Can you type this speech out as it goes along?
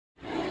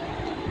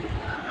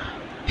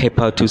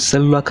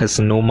Hepatocellular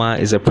carcinoma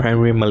is a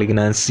primary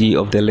malignancy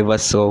of the liver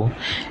cell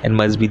and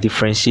must be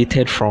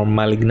differentiated from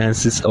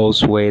malignancies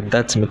elsewhere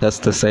that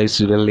metastasize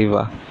to the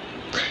liver.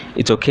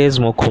 It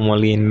occurs more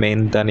commonly in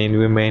men than in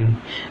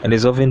women and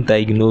is often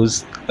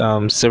diagnosed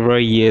several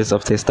years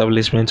after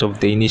establishment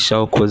of the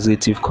initial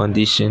causative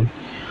condition.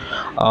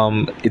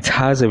 It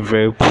has a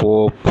very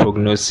poor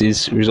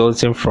prognosis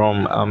resulting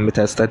from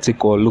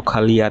metastatic or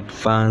locally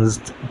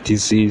advanced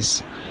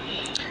disease.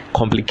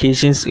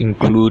 Complications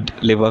include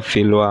liver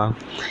failure,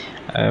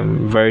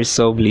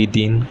 varicose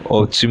bleeding,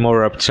 or tumor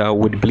rupture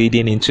with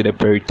bleeding into the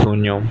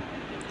peritoneum.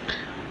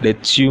 The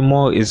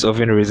tumor is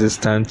often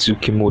resistant to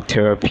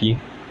chemotherapy.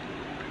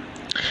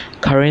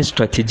 Current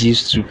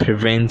strategies to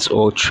prevent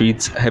or treat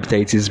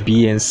hepatitis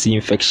B and C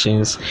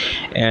infections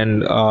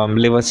and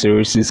liver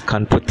cirrhosis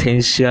can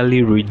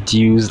potentially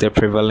reduce the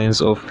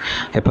prevalence of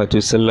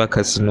hepatocellular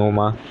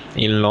carcinoma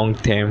in long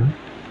term.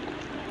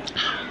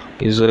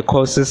 So the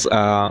causes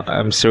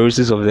are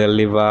cirrhosis of the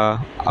liver,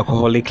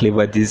 alcoholic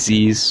liver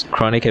disease,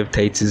 chronic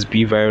hepatitis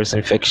B virus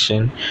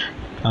infection,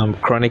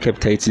 chronic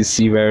hepatitis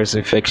C virus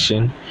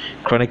infection,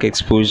 chronic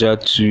exposure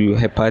to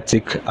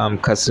hepatic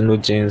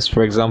carcinogens,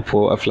 for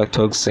example,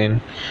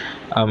 aflatoxin.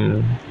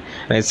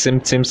 And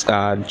symptoms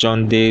are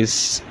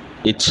jaundice,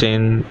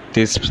 itching,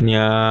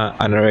 dyspnea,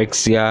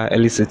 anorexia,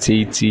 early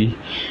satiety,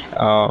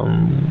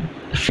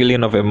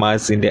 feeling of a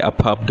mass in the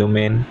upper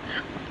abdomen,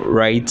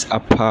 right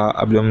upper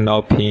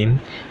abdominal pain,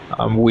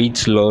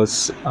 weight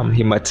loss,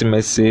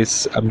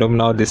 hematemesis,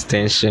 abdominal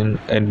distension,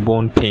 and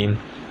bone pain.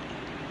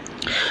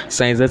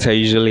 Signs that are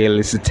usually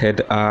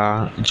elicited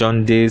are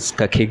jaundice,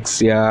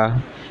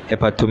 cachexia,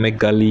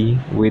 hepatomegaly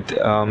with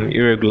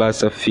irregular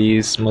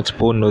surface,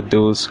 multiple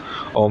nodules,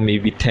 or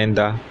maybe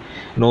tender,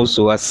 and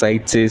also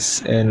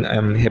ascites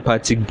and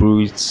hepatic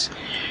bruits.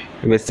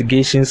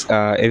 Investigations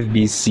are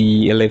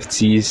FBC,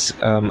 LFTs,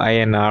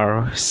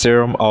 INR,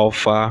 serum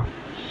alpha,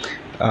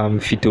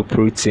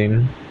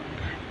 phytoprotein,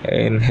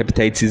 and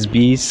hepatitis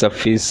B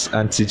surface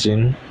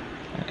antigen,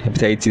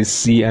 hepatitis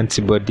C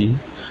antibody,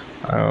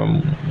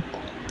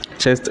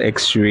 chest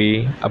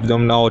x-ray,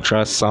 abdominal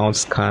ultrasound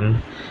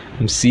scan,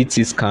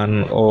 CT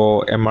scan,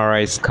 or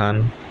MRI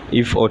scan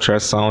if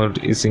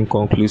ultrasound is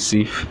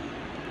inconclusive.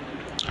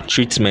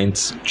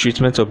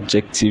 Treatment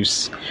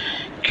objectives: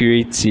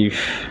 curative,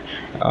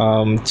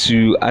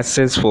 to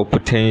assess for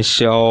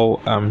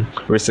potential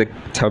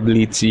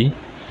resectability,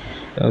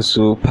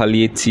 also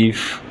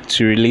palliative,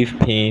 to relieve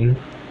pain,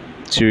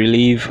 to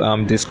relieve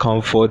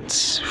discomfort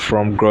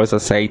from gross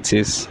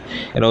ascites,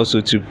 and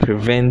also to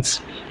prevent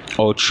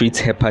or treat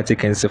hepatic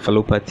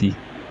encephalopathy.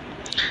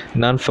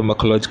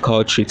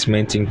 Non-pharmacological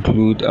treatment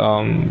include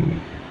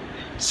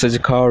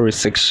surgical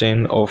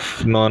resection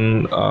of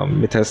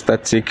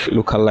non-metastatic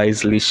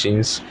localized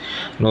lesions,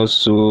 and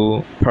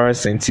also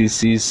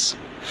paracentesis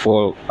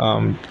for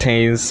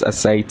tense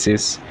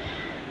ascites,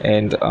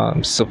 and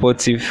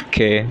supportive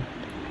care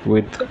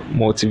with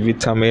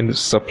multivitamin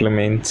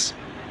supplements.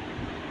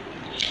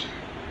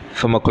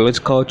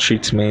 Pharmacological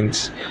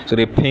treatment: so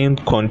the pain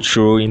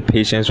control in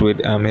patients with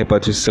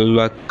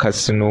hepatocellular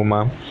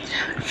carcinoma.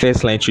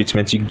 First line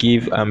treatment, you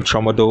give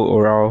tramadol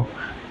oral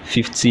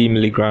 50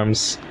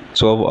 milligrams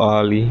 12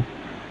 hourly.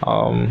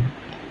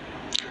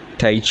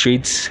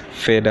 Titrate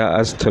further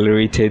as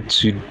tolerated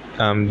to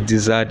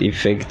desired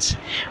effect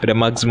with a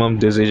maximum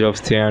dosage of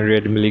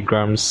 300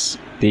 milligrams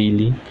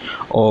daily,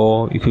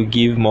 or you could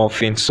give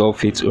morphine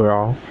sulfate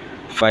oral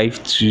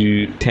 5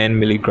 to 10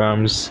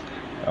 milligrams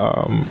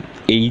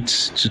 8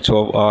 to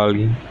 12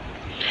 hourly.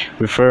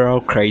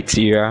 Referral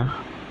criteria: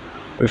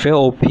 refer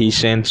all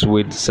patients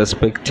with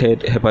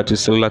suspected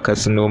hepatocellular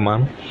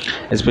carcinoma,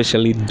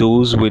 especially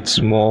those with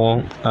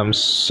small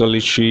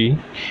solitary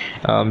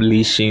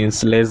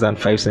lesions less than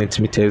 5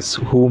 centimeters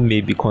who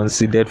may be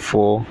considered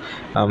for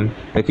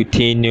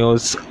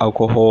percutaneous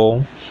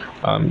alcohol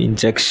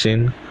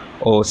injection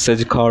or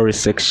surgical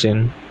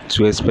resection,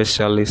 to a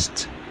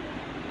specialist.